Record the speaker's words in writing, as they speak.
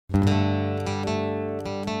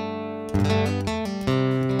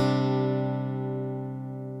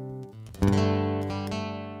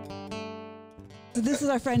this is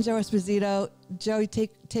our friend Joe Esposito. Joe,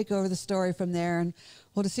 take over the story from there, and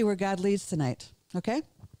we'll just see where God leads tonight. Okay?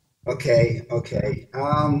 Okay.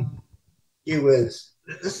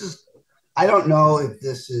 This is, I don't know if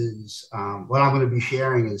this is, what I'm going to be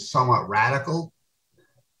sharing is somewhat radical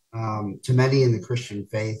to many in the Christian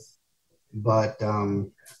faith, but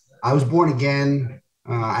I was born again.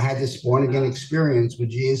 I had this born again experience with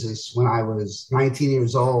Jesus when I was 19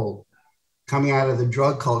 years old, coming out of the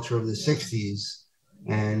drug culture of the 60s.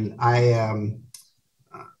 And I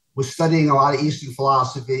was studying a lot of Eastern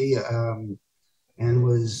philosophy and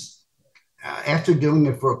was, after doing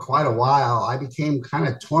it for quite a while, I became kind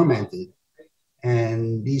of tormented.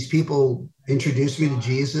 And these people introduced me to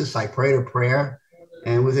Jesus. I prayed a prayer.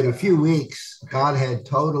 And within a few weeks, God had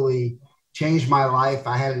totally changed my life.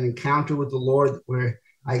 I had an encounter with the Lord where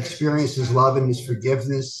I experienced his love and his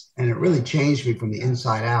forgiveness, and it really changed me from the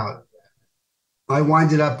inside out. I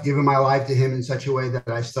winded up giving my life to him in such a way that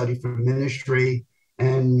I studied for ministry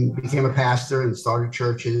and became a pastor and started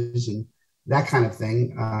churches and that kind of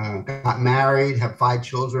thing. Got married, have 5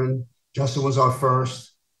 children. Justin was our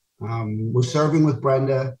first. Was serving with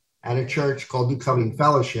Brenda at a church called New Covenant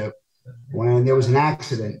Fellowship when there was an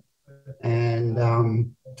accident. And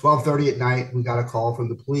 12:30 at night, we got a call from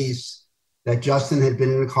the police that Justin had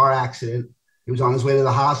been in a car accident. He was on his way to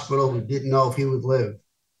the hospital. We didn't know if he would live.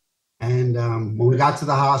 And when we got to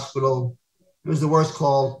the hospital, it was the worst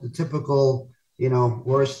call, the typical,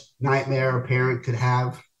 worst nightmare a parent could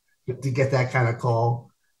have to get that kind of call.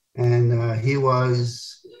 And he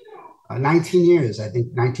was 19 years, I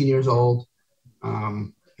think 19 years old.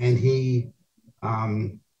 And the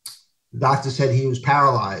doctor said he was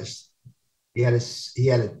paralyzed. He had a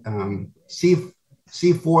C4,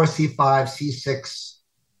 C5,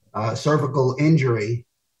 C6 cervical injury,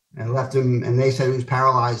 and left him. And they said he was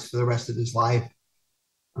paralyzed for the rest of his life,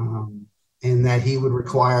 and that he would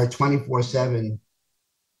require 24/7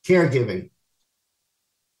 caregiving.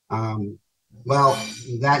 Well,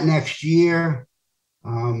 that next year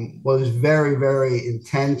was very, very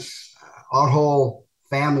intense. Our whole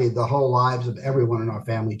family, the whole lives of everyone in our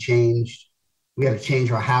family changed. We had to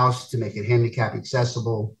change our house to make it handicap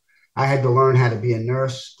accessible. I had to learn how to be a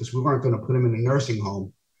nurse because we weren't going to put him in a nursing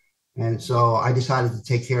home. And so I decided to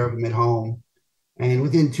take care of him at home. And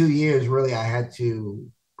within 2 years, really, I had to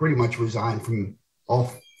pretty much resign from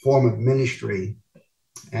all form of ministry.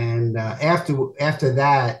 And after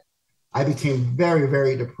that, I became very,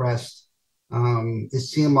 very depressed. It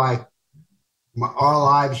seemed like our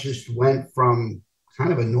lives just went from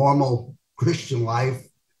kind of a normal Christian life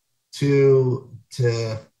to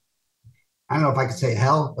I don't know if I could say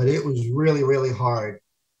hell, but it was really, really hard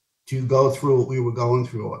to go through what we were going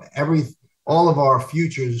through. All of our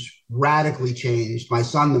futures radically changed. My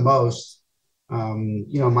son the most.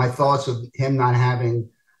 My thoughts of him not having,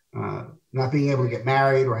 not being able to get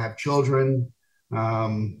married or have children,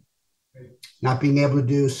 not being able to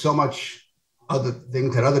do so much other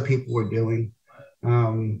things that other people were doing.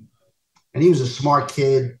 And he was a smart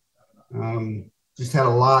kid, just had a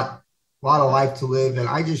lot of life to live. And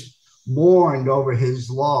I just mourned over his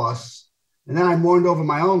loss. And then I mourned over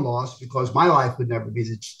my own loss because my life would never be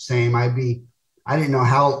the same. I didn't know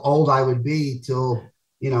how old I would be till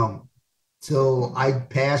I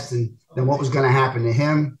passed, and then what was going to happen to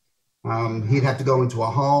him. He'd have to go into a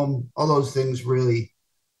home. All those things really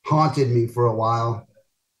haunted me for a while.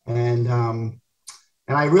 And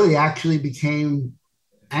I really actually became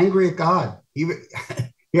angry at God. Even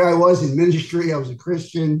here I was in ministry. I was a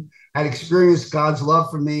Christian. I'd experienced God's love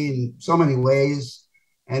for me in so many ways.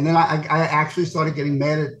 And then I actually started getting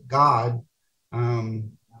mad at God. I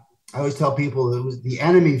always tell people it was the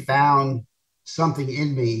enemy found something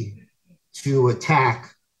in me to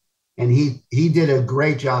attack. And he did a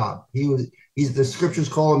great job. The scriptures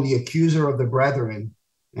call him the accuser of the brethren.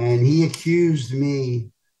 And he accused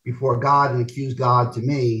me before God and accused God to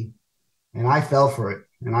me. And I fell for it.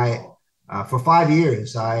 And for 5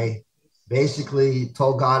 years, I basically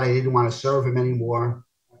told God I didn't want to serve him anymore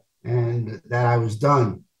and that I was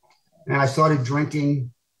done. And I started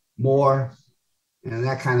drinking more and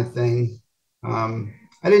that kind of thing. I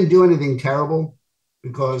didn't do anything terrible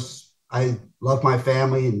because I loved my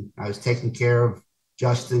family and I was taking care of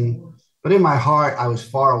Justin. But in my heart, I was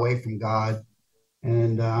far away from God.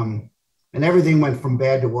 And everything went from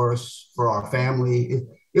bad to worse for our family.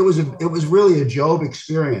 It was really a Job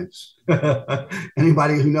experience.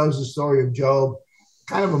 Anybody who knows the story of Job,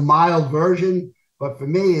 kind of a mild version, but for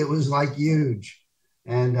me, it was like huge.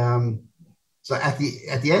 And so at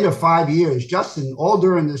the end of 5 years, Justin, all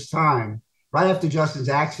during this time, right after Justin's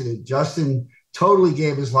accident, Justin totally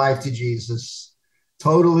gave his life to Jesus,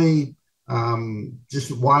 totally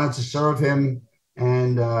just wanted to serve him.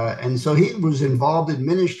 And so he was involved in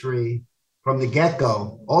ministry from the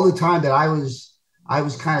get-go. All the time that I was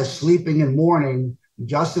kind of sleeping and mourning,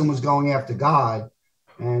 Justin was going after God.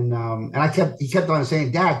 And he kept on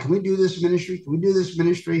saying, Dad, can we do this ministry? Can we do this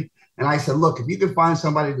ministry? And I said, look, if you can find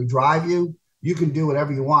somebody to drive you, you can do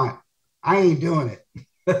whatever you want. I ain't doing it.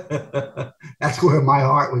 That's where my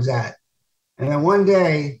heart was at. And then one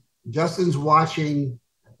day, Justin's watching,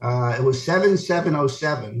 it was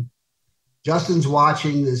 7/7/07. Justin's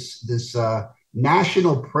watching this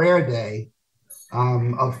National Prayer Day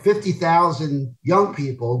of 50,000 young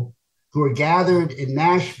people who are gathered in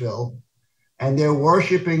Nashville, and they're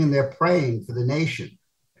worshiping and they're praying for the nation.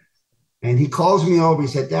 And he calls me over. He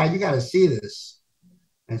said, Dad, you got to see this.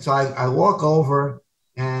 And so I walk over,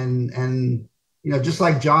 and just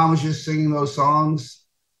like John was just singing those songs,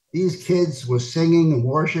 these kids were singing and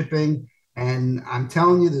worshiping. And I'm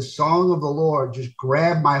telling you, the song of the Lord just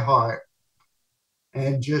grabbed my heart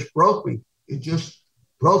and just broke me. It just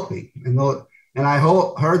broke me. And I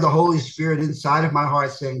heard the Holy Spirit inside of my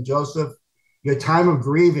heart saying, Joseph, your time of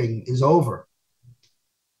grieving is over.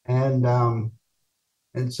 And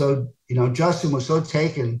so, Justin was so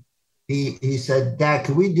taken. He said, Dad,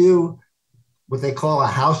 can we do what they call a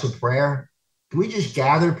house of prayer? Can we just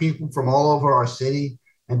gather people from all over our city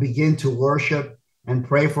and begin to worship and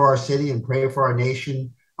pray for our city and pray for our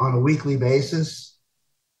nation on a weekly basis?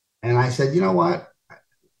 And I said, you know what?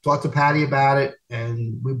 Talked to Patty about it,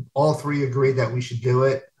 and we all three agreed that we should do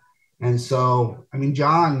it. And so,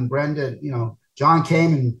 John, Brenda, John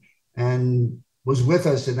came and was with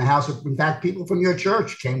us in the house of, in fact, people from your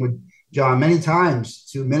church came with John many times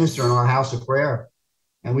to minister in our house of prayer.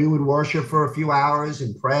 And we would worship for a few hours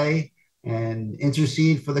and pray and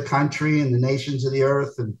intercede for the country and the nations of the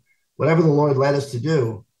earth and whatever the Lord led us to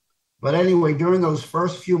do. But anyway, during those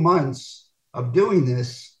first few months of doing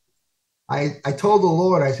this, I told the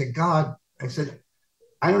Lord, I said, God,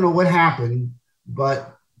 I don't know what happened,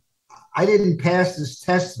 but I didn't pass this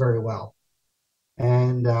test very well.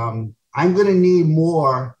 And I'm going to need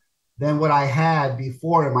more than what I had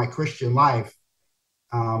before in my Christian life.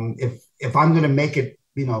 If I'm going to make it,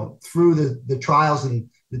 through the trials and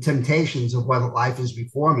the temptations of what life is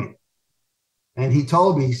before me. And he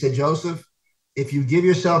told me, he said, Joseph, if you give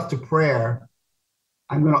yourself to prayer,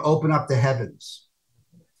 I'm going to open up the heavens.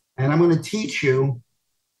 And I'm going to teach you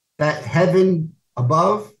that heaven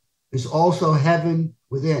above is also heaven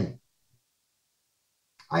within.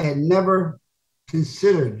 I had never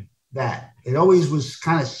considered that. It always was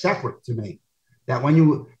kind of separate to me. That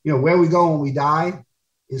when where we go when we die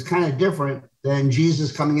is kind of different than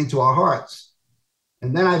Jesus coming into our hearts.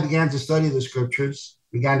 And then I began to study the scriptures,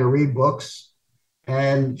 began to read books.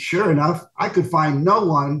 And sure enough, I could find no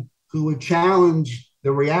one who would challenge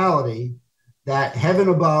the reality that heaven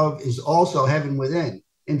above is also heaven within.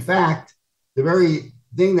 In fact, the very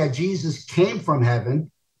thing that Jesus came from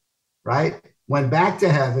heaven, right, went back to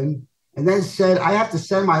heaven, and then said, I have to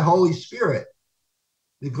send my Holy Spirit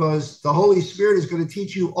because the Holy Spirit is going to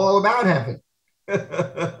teach you all about heaven.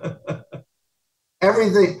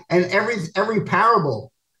 Everything and every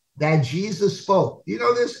parable that Jesus spoke, you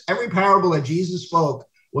know this? Every parable that Jesus spoke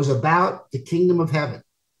was about the kingdom of heaven.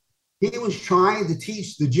 He was trying to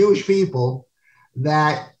teach the Jewish people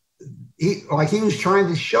that he was trying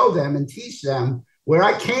to show them and teach them where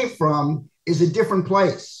I came from is a different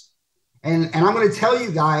place. And I'm going to tell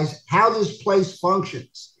you guys how this place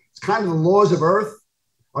functions. It's kind of the laws of earth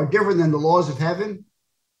are different than the laws of heaven.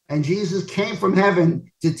 And Jesus came from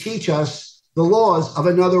heaven to teach us the laws of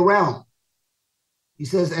another realm. He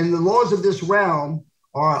says, and the laws of this realm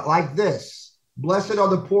are like this. Blessed are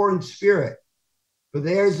the poor in spirit, for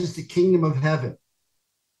theirs is the kingdom of heaven.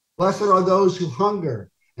 Blessed are those who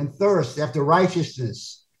hunger and thirst after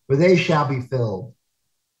righteousness, for they shall be filled.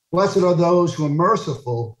 Blessed are those who are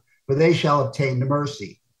merciful, for they shall obtain the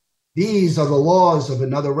mercy. These are the laws of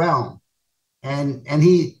another realm. And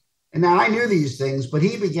now I knew these things, but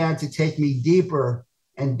he began to take me deeper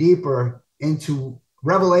and deeper into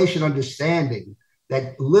revelation understanding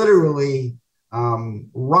that literally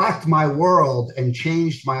rocked my world and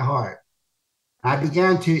changed my heart.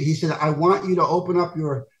 He said, I want you to open up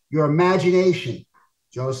your imagination,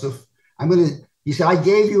 Joseph. He said, I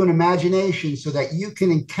gave you an imagination so that you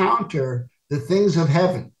can encounter the things of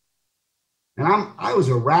heaven. And I was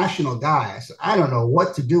a rational guy. I said, I don't know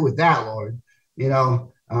what to do with that, Lord. I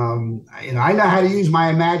know how to use my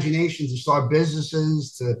imagination to start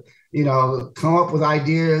businesses, to come up with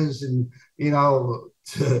ideas, and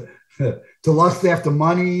to lust after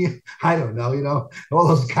money. I don't know, all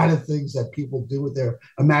those kind of things that people do with their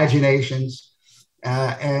imaginations.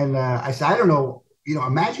 I said, I don't know,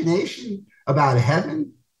 imagination about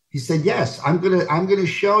heaven. He said, yes, I'm gonna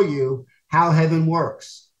show you how heaven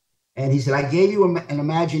works. And he said, I gave you an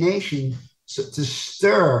imagination to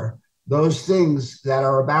stir those things that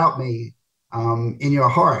are about me in your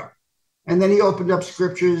heart. And then he opened up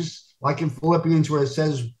scriptures like in Philippians where it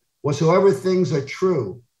says, whatsoever things are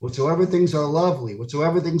true, whatsoever things are lovely,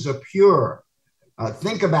 whatsoever things are pure,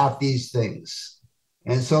 think about these things.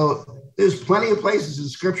 And so there's plenty of places in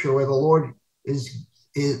scripture where the Lord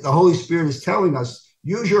the Holy Spirit is telling us,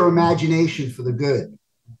 use your imagination for the good.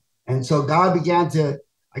 And so I began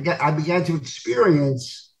to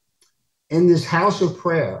experience in this house of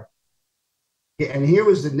prayer. And here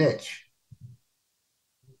was the niche.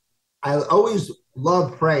 I always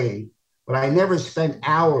loved praying, but I never spent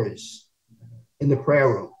hours in the prayer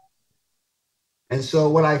room. And so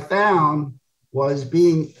what I found was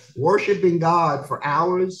worshiping God for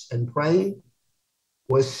hours and praying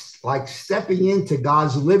was like stepping into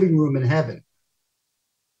God's living room in heaven.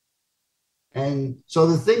 And so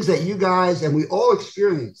the things that you guys and we all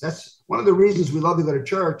experience, that's one of the reasons we love to go to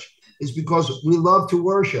church, is because we love to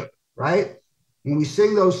worship, right? When we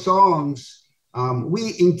sing those songs,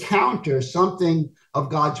 we encounter something of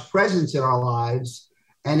God's presence in our lives,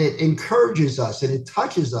 and it encourages us and it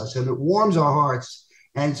touches us and it warms our hearts.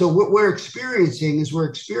 And so what we're experiencing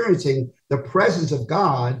the presence of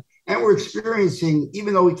God, and we're experiencing,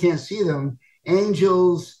 even though we can't see them,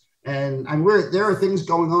 angels, and there are things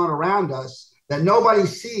going on around us that nobody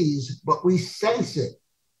sees, but we sense it.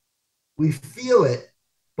 We feel it,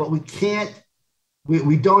 but we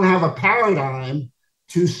don't have a paradigm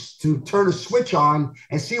to turn a switch on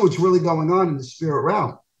and see what's really going on in the spirit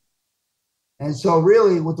realm. And so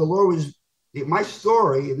really what the Lord my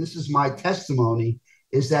story, and this is my testimony,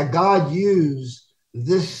 is that God used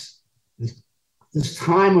this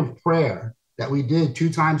time of prayer that we did 2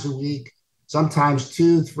 times a week, sometimes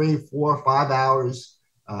 2, 3, 4, 5 hours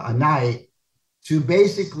a night, to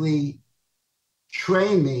basically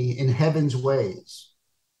train me in heaven's ways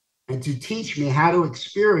and to teach me how to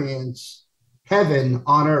experience heaven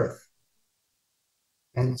on earth.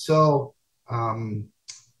 And so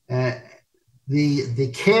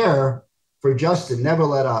the care for Justin never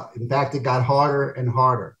let up. In fact, it got harder and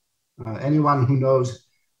harder. Anyone who knows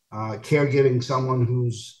caregiving someone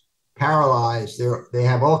who's paralyzed, they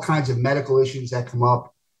have all kinds of medical issues that come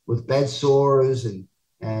up with bed sores,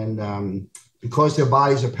 and because their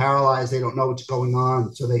bodies are paralyzed, they don't know what's going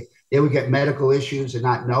on. So they would get medical issues and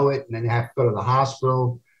not know it, and then they have to go to the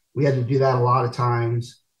hospital. We had to do that a lot of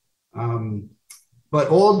times. But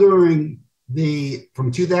all during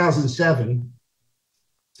from 2007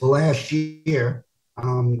 to last year,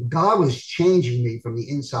 God was changing me from the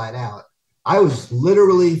inside out. I was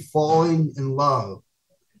literally falling in love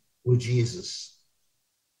with Jesus.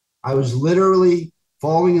 I was literally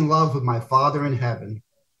falling in love with my Father in heaven.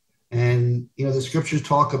 And, the scriptures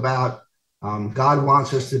talk about God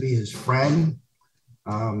wants us to be his friend.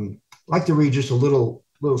 I'd like to read just a little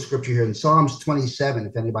scripture here in Psalms 27,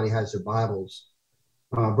 if anybody has their Bibles.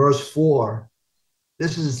 Verse 4,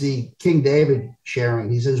 this is the King David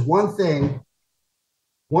sharing. He says, one thing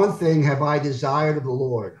have I desired of the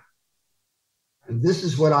Lord, and this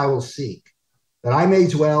is what I will seek, that I may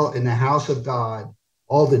dwell in the house of God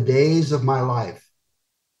all the days of my life,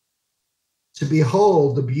 to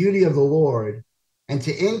behold the beauty of the Lord and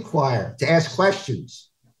to ask questions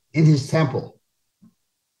in his temple.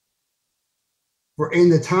 For in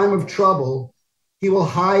the time of trouble, he will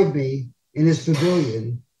hide me in his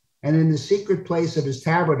pavilion, and in the secret place of his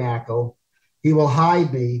tabernacle, he will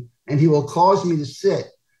hide me, and he will cause me to sit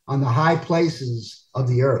on the high places of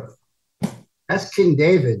the earth. That's King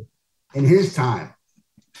David in his time.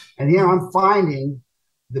 And here I'm finding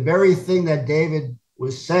the very thing that David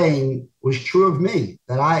was saying was true of me,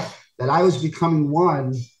 that I was becoming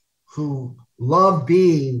one who loved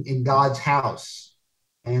being in God's house.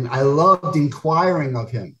 And I loved inquiring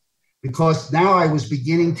of him, because now I was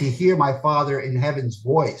beginning to hear my Father in heaven's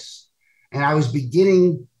voice. And it was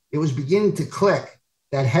beginning to click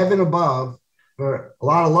that heaven above, for a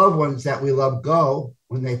lot of loved ones that we love go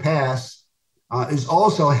when they pass, is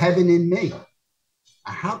also heaven in me.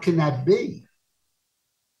 How can that be?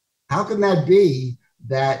 How can that be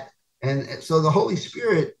that? And so the Holy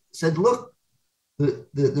Spirit said, look,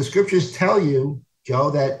 the scriptures tell you,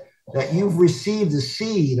 Joe, that you've received the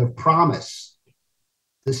seed of promise,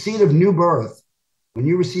 the seed of new birth. When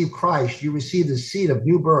you receive Christ, you receive the seed of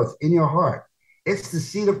new birth in your heart. It's the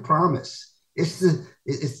seed of promise. And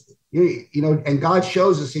God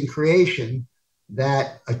shows us in creation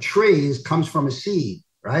that a tree comes from a seed,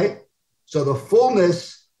 right? So the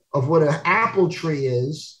fullness of what an apple tree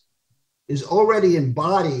is already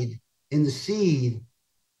embodied in the seed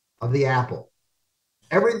of the apple.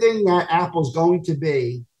 Everything that apple's going to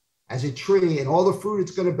be as a tree and all the fruit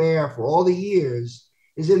it's going to bear for all the years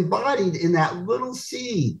is embodied in that little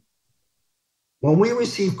seed. When we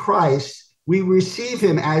receive Christ, we receive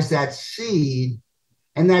him as that seed,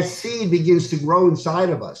 and that seed begins to grow inside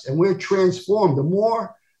of us, and we're transformed. The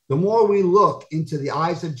more we look into the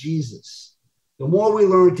eyes of Jesus, the more we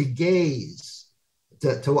learn to gaze,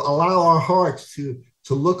 to allow our hearts to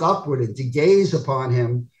look upward and to gaze upon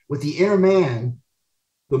him with the inner man,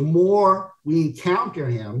 the more we encounter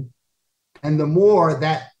him, and the more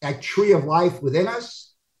that tree of life within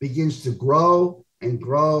us begins to grow and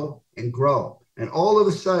grow and grow. And all of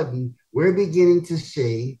a sudden, we're beginning to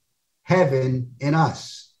see heaven in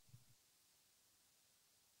us.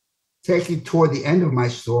 Taking toward the end of my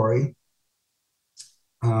story,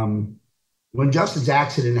 when Justin's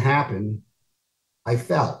accident happened, I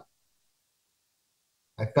felt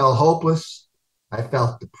hopeless. I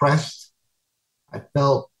felt depressed. I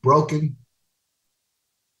felt broken.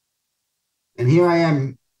 And here I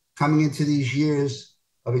am coming into these years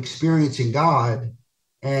of experiencing God.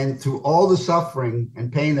 And through all the suffering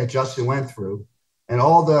and pain that Justin went through and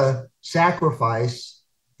all the sacrifice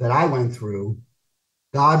that I went through,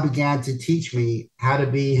 God began to teach me how to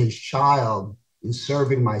be his child in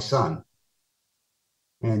serving my son,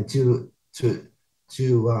 and to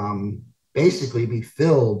basically be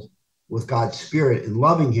filled with God's Spirit and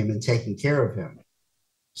loving him and taking care of him.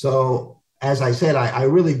 So, as I said, I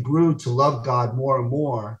really grew to love God more and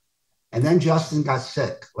more. And then Justin got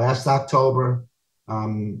sick last October.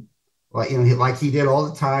 Like he did all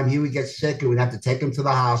the time, he would get sick and we'd have to take him to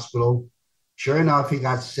the hospital. Sure enough, he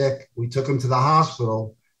got sick. We took him to the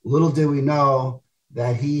hospital. Little did we know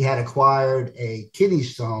that he had acquired a kidney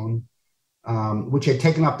stone, which had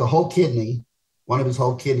taken up the whole kidney, one of his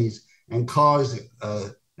whole kidneys, and caused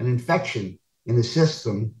an infection in the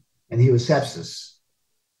system, and he was sepsis.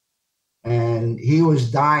 And he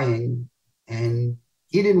was dying, and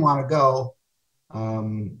he didn't want to go.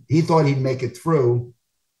 He thought he'd make it through,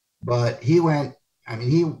 but he went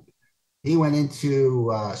into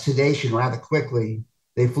sedation rather quickly.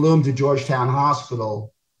 They flew him to Georgetown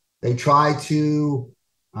Hospital. They tried to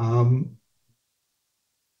help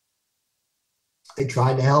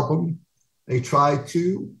him. They tried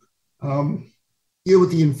to deal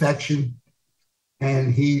with the infection,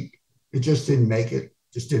 and it just didn't make it.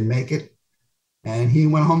 And he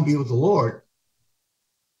went home to be with the Lord.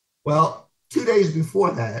 Well, 2 days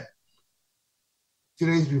before that,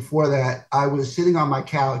 I was sitting on my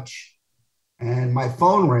couch and my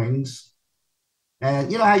phone rings.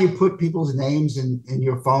 And you know how you put people's names in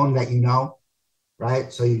your phone that you know,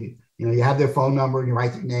 right? So you have their phone number and you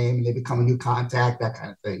write their name and they become a new contact, that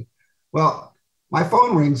kind of thing. Well, my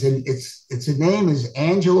phone rings and its name is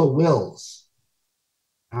Angela Wills.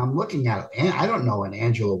 And I'm looking at it. I don't know an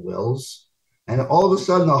Angela Wills. And all of a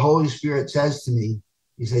sudden, the Holy Spirit says to me,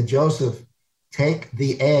 he said, Joseph, take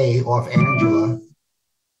the A off Angela,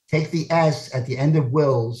 take the S at the end of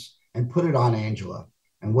Wills and put it on Angela.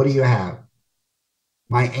 And what do you have?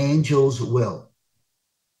 My angels will.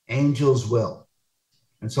 Angels will.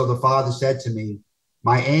 And so the Father said to me,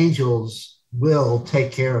 my angels will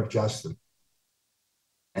take care of Justin.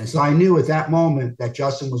 And so I knew at that moment that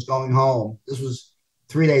Justin was going home. This was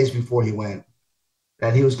 3 days before he went,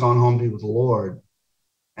 that he was going home to be with the Lord.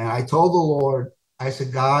 And I told the Lord, I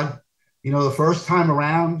said, God, the first time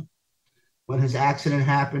around when his accident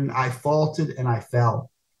happened, I faltered and I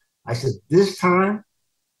fell. I said, this time,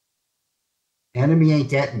 enemy ain't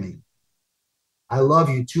getting me. I love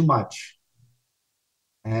you too much.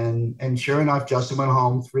 And sure enough, Justin went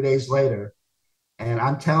home 3 days later. And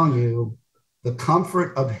I'm telling you, the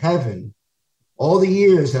comfort of heaven, all the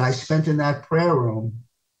years that I spent in that prayer room,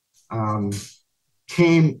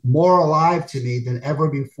 came more alive to me than ever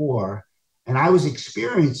before. And I was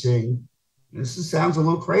experiencing, sounds a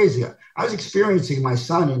little crazy, I was experiencing my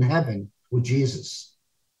son in heaven with Jesus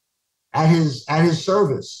at his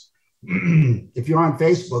service. If you're on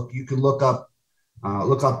Facebook, you can look up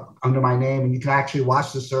under my name and you can actually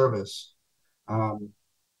watch the service. I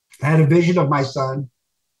had a vision of my son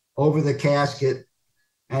over the casket,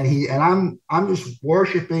 and I'm just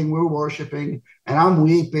worshiping, we're worshiping, and I'm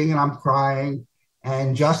weeping and I'm crying.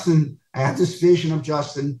 And Justin, I had this vision of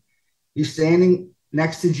Justin. He's standing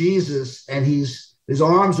next to Jesus, and his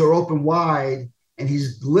arms are open wide, and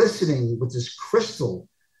he's glistening with this crystal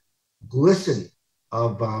glisten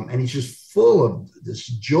of, and he's just full of this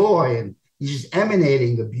joy, and he's just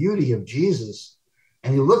emanating the beauty of Jesus.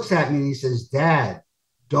 And he looks at me and he says, Dad,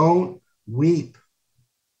 don't weep.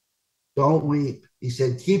 Don't weep. He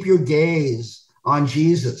said, keep your gaze on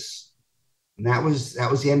Jesus. And that was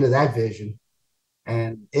the end of that vision.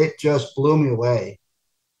 And it just blew me away.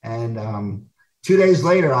 And 2 days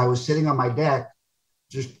later, I was sitting on my deck,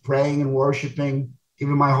 just praying and worshiping,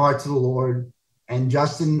 giving my heart to the Lord. And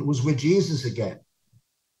Justin was with Jesus again.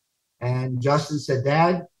 And Justin said,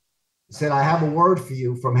 Dad, he said, I have a word for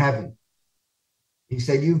you from heaven. He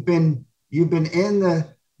said, you've been in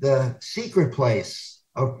the secret place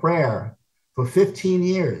of prayer for 15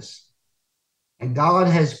 years. And God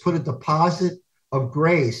has put a deposit of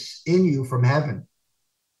grace in you from heaven.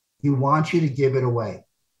 He wants you to give it away.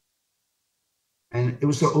 And it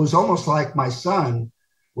was almost like my son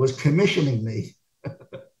was commissioning me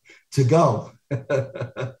to go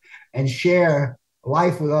and share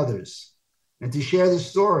life with others and to share the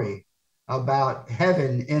story about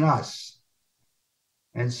heaven in us.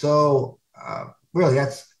 And so, really,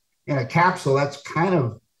 that's in a capsule. That's kind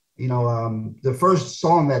of, the first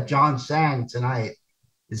song that John sang tonight.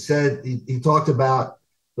 It said he talked about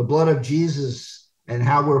the blood of Jesus and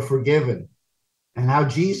how we're forgiven, and how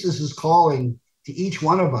Jesus is calling to each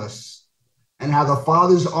one of us, and how the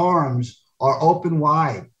Father's arms are open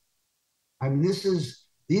wide. I mean,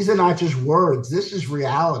 these are not just words. This is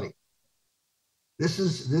reality. This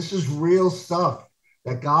is real stuff,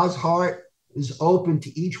 that God's heart is open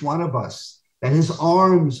to each one of us, that his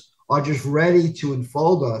arms are just ready to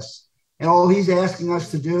enfold us. And all he's asking us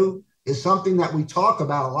to do is something that we talk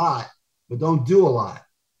about a lot, but don't do a lot.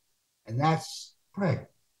 And that's pray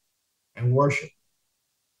and worship.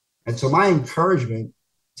 And so my encouragement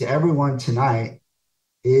to everyone tonight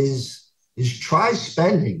is try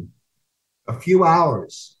spending a few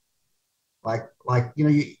hours.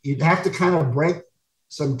 You'd have to kind of break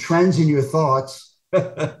some trends in your thoughts.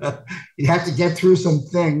 You'd have to get through some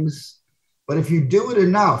things. But if you do it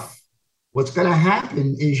enough, what's going to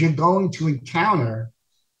happen is you're going to encounter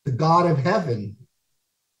the God of heaven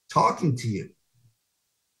talking to you.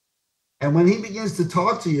 And when he begins to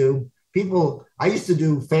talk to you, I used to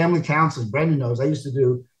do family counseling. Brendan knows.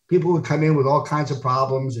 People would come in with all kinds of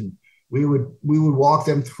problems, and we would walk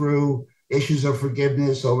them through issues of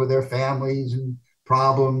forgiveness over their families and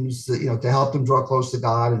problems, to help them draw close to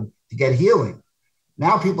God and to get healing.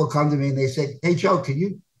 Now people come to me and they say, hey, Joe, can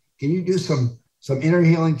you do some inner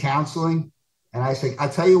healing counseling? And I say, I'll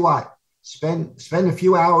tell you what, spend a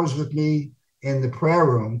few hours with me in the prayer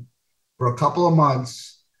room for a couple of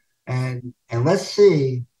months, and let's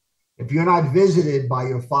see if you're not visited by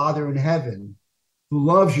your Father in heaven, who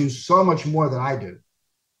loves you so much more than I do.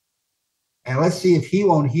 And let's see if he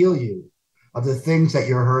won't heal you of the things that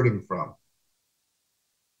you're hurting from.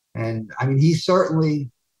 And I mean, he took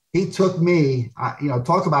me,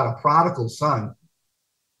 talk about a prodigal son,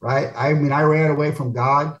 right? I mean, I ran away from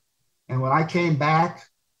God. And when I came back,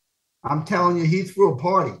 I'm telling you, he threw a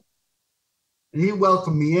party. And he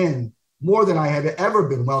welcomed me in more than I had ever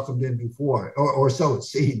been welcomed in before, or so it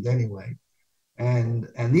seemed anyway. And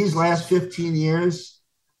these last 15 years,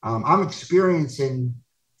 I'm experiencing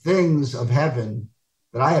things of heaven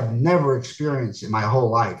that I have never experienced in my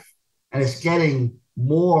whole life. And it's getting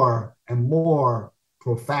more and more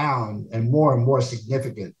profound and more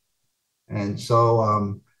significant. And so,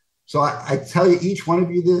 I tell you, each one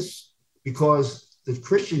of you this, because the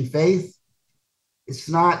Christian faith, it's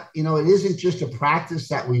not, it isn't just a practice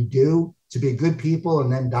that we do to be good people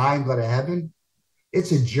and then die and go to heaven.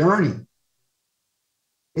 It's a journey.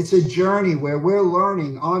 It's a journey where we're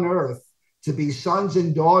learning on earth to be sons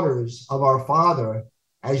and daughters of our Father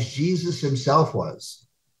as Jesus himself was.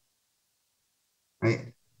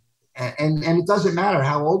 Right? And it doesn't matter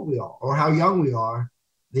how old we are or how young we are.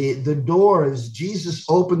 The doors, Jesus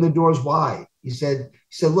opened the doors wide. He said,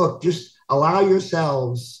 look, just allow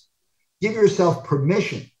yourselves, give yourself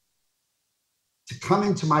permission to come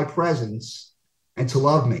into my presence and to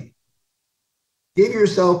love me. Give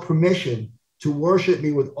yourself permission to worship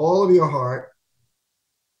me with all of your heart,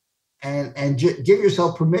 and give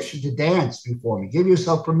yourself permission to dance before me. Give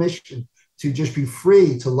yourself permission to just be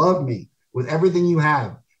free to love me with everything you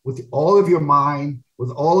have, with all of your mind,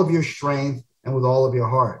 with all of your strength, and with all of your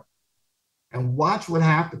heart. And watch what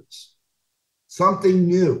happens. Something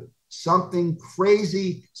new, something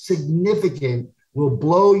crazy, significant will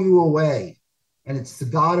blow you away. And it's the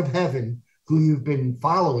God of heaven who you've been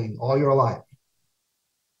following all your life.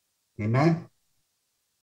 Amen.